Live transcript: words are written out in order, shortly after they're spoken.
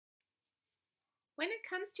When it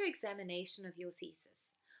comes to examination of your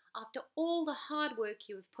thesis, after all the hard work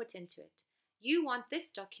you have put into it, you want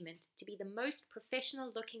this document to be the most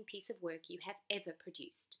professional looking piece of work you have ever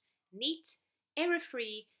produced. Neat,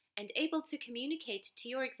 error-free, and able to communicate to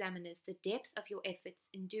your examiners the depth of your efforts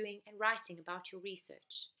in doing and writing about your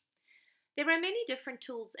research. There are many different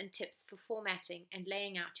tools and tips for formatting and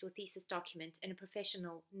laying out your thesis document in a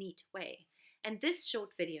professional, neat way, and this short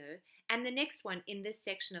video and the next one in this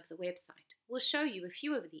section of the website will show you a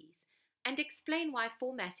few of these and explain why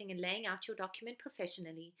formatting and laying out your document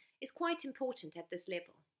professionally is quite important at this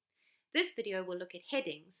level. This video will look at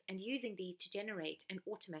headings and using these to generate an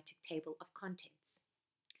automatic table of contents.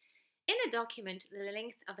 In a document the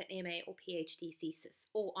length of an MA or PhD thesis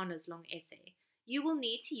or honours long essay, you will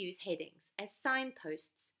need to use headings as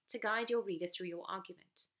signposts to guide your reader through your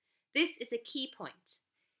argument. This is a key point.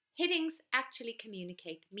 Headings actually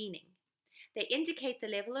communicate meaning. They indicate the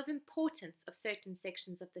level of importance of certain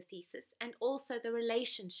sections of the thesis and also the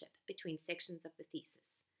relationship between sections of the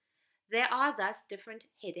thesis. There are thus different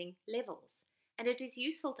heading levels, and it is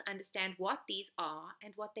useful to understand what these are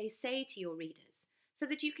and what they say to your readers, so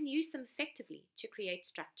that you can use them effectively to create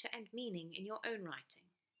structure and meaning in your own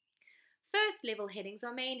writing. First level headings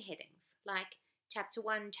are main headings, like Chapter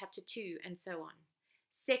 1, Chapter 2, and so on.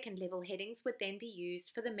 Second level headings would then be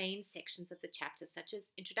used for the main sections of the chapter, such as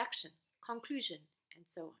Introduction, Conclusion, and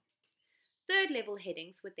so on. Third level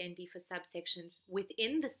headings would then be for subsections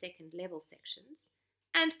within the second level sections,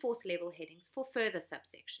 and fourth level headings for further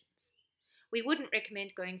subsections. We wouldn't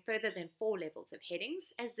recommend going further than 4 levels of headings,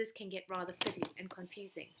 as this can get rather fiddly and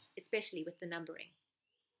confusing, especially with the numbering.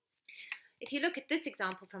 If you look at this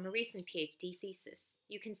example from a recent PhD thesis,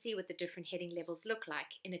 you can see what the different heading levels look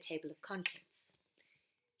like in a table of contents.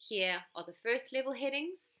 Here are the first level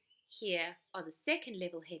headings, here are the second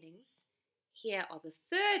level headings, here are the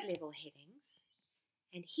third level headings,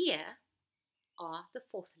 and here are the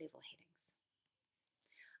fourth level headings.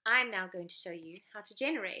 I'm now going to show you how to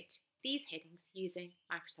generate these headings using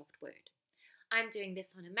Microsoft Word. I'm doing this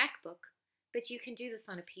on a MacBook, but you can do this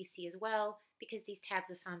on a PC as well because these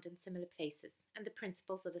tabs are found in similar places and the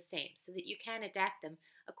principles are the same so that you can adapt them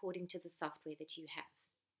according to the software that you have.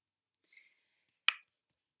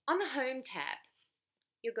 On the Home tab,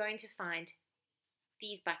 you're going to find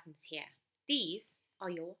these buttons here. These are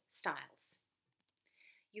your styles.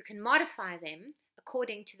 You can modify them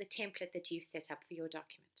according to the template that you've set up for your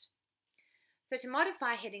document. So to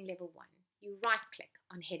modify heading level 1, you right-click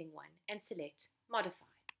on heading 1 and select Modify.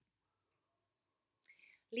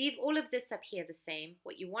 Leave all of this up here the same.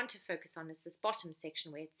 What you want to focus on is this bottom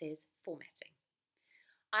section where it says Formatting.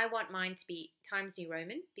 I want mine to be Times New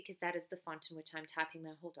Roman because that is the font in which I'm typing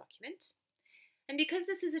my whole document. And because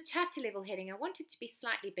this is a chapter level heading, I want it to be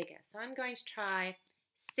slightly bigger. So I'm going to try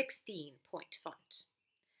 16-point font.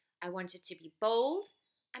 I want it to be bold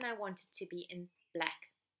and I want it to be in black.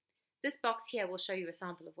 This box here will show you a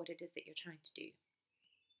sample of what it is that you're trying to do.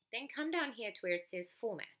 Then come down here to where it says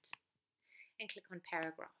Format and click on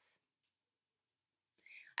Paragraph.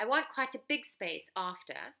 I want quite a big space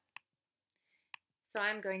after, so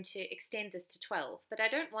I'm going to extend this to 12, but I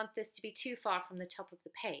don't want this to be too far from the top of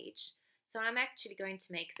the page, so I'm actually going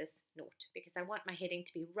to make this 0 because I want my heading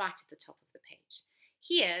to be right at the top of the page.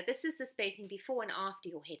 Here, this is the spacing before and after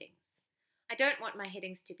your headings. I don't want my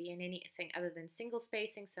headings to be in anything other than single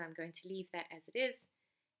spacing, so I'm going to leave that as it is.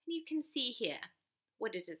 And you can see here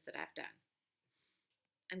what it is that I've done.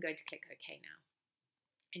 I'm going to click OK now.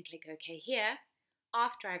 And click OK here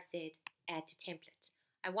after I've said Add to Template.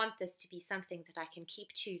 I want this to be something that I can keep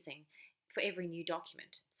choosing for every new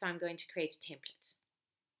document, so I'm going to create a template.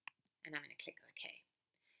 And I'm going to click OK.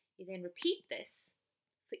 You then repeat this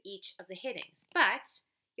for each of the headings, but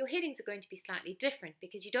your headings are going to be slightly different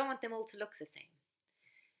because you don't want them all to look the same.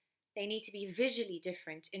 They need to be visually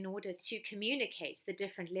different in order to communicate the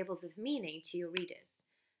different levels of meaning to your readers.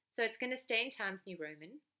 So it's going to stay in Times New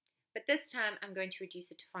Roman, but this time I'm going to reduce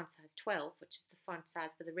it to font size 12, which is the font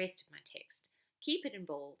size for the rest of my text. Keep it in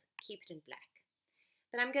bold, keep it in black.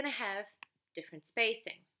 But I'm going to have different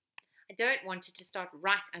spacing. I don't want it to start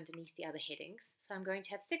right underneath the other headings, so I'm going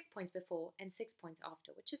to have 6 points before and 6 points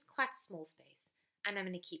after, which is quite a small space. And I'm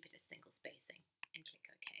going to keep it as single spacing and click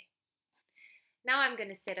OK. Now I'm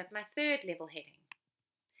going to set up my third level heading.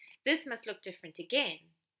 This must look different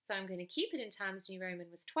again, so I'm going to keep it in Times New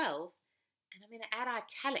Roman with 12, and I'm going to add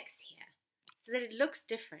italics here so that it looks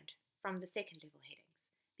different from the second level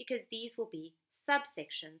headings, because these will be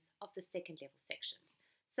subsections of the second level sections.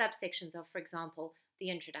 Subsections of, for example, the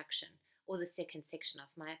introduction or the second section of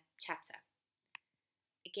my chapter.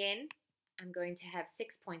 Again, I'm going to have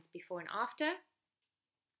 6 points before and after.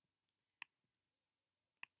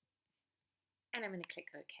 and I'm going to click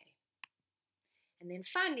OK. And then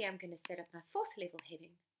finally, I'm going to set up my fourth level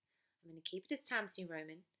heading. I'm going to keep it as Times New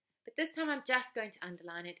Roman, but this time I'm just going to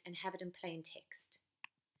underline it and have it in plain text.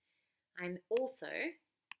 I'm also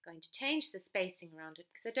going to change the spacing around it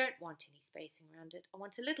because I don't want any spacing around it. I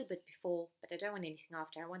want a little bit before, but I don't want anything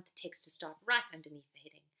after. I want the text to start right underneath the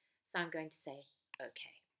heading. So I'm going to say OK.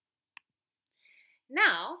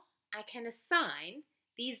 Now I can assign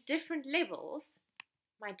these different levels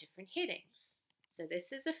my different headings. So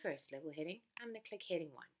this is a first level heading. I'm going to click heading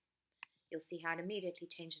 1. You'll see how it immediately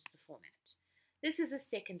changes the format. This is a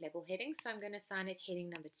second level heading, so I'm going to assign it heading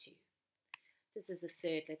number 2. This is a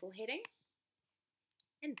third level heading,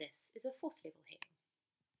 and this is a fourth level heading.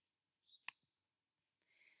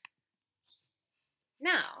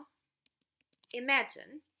 Now,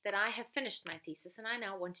 imagine that I have finished my thesis and I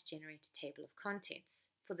now want to generate a table of contents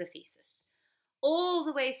for the thesis. All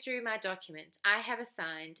the way through my document, I have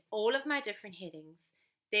assigned all of my different headings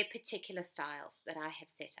their particular styles that I have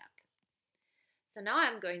set up. So now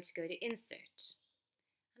I'm going to go to Insert,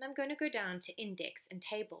 and I'm going to go down to Index and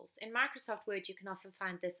Tables. In Microsoft Word, you can often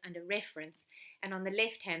find this under Reference, and on the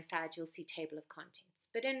left-hand side, you'll see Table of Contents.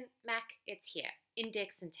 But in Mac, it's here,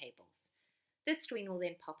 Index and Tables. This screen will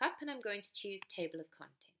then pop up, and I'm going to choose Table of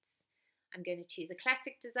Contents. I'm going to choose a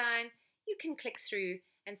classic design. You can click through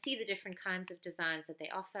and see the different kinds of designs that they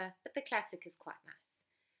offer, but the classic is quite nice.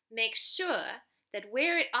 Make sure that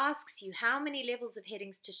where it asks you how many levels of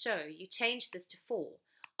headings to show, you change this to 4.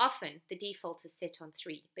 Often, the default is set on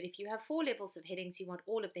 3, but if you have 4 levels of headings, you want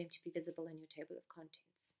all of them to be visible in your table of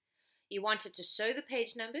contents. You want it to show the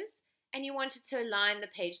page numbers, and you want it to align the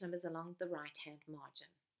page numbers along the right-hand margin.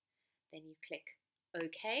 Then you click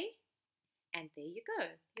OK, and there you go.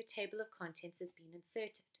 Your table of contents has been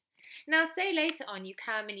inserted. Now, say later on you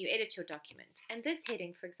come and you edit your document, and this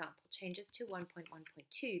heading, for example, changes to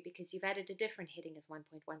 1.1.2 because you've added a different heading as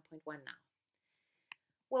 1.1.1 now.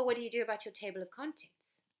 Well, what do you do about your table of contents?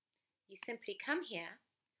 You simply come here,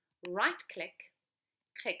 right-click,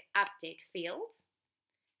 click Update Fields,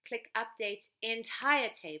 click Update Entire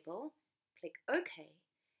Table, click OK.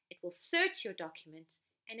 It will search your document,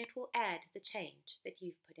 and it will add the change that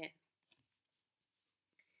you've put in.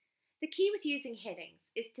 The key with using headings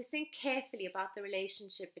is to think carefully about the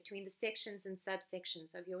relationship between the sections and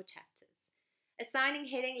subsections of your chapters. Assigning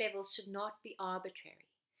heading levels should not be arbitrary.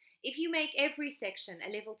 If you make every section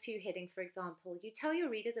a level 2 heading, for example, you tell your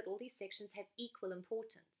reader that all these sections have equal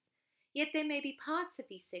importance. Yet there may be parts of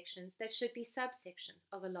these sections that should be subsections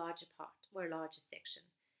of a larger part or a larger section,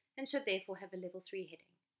 and should therefore have a level 3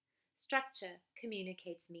 heading. Structure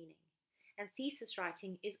communicates meaning. And thesis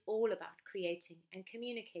writing is all about creating and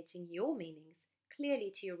communicating your meanings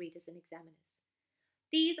clearly to your readers and examiners.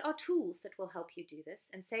 These are tools that will help you do this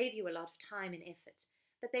and save you a lot of time and effort,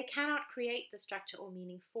 but they cannot create the structure or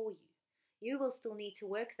meaning for you. You will still need to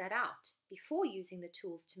work that out before using the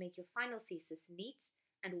tools to make your final thesis neat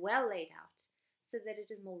and well laid out so that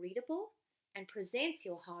it is more readable and presents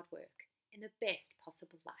your hard work in the best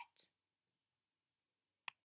possible light.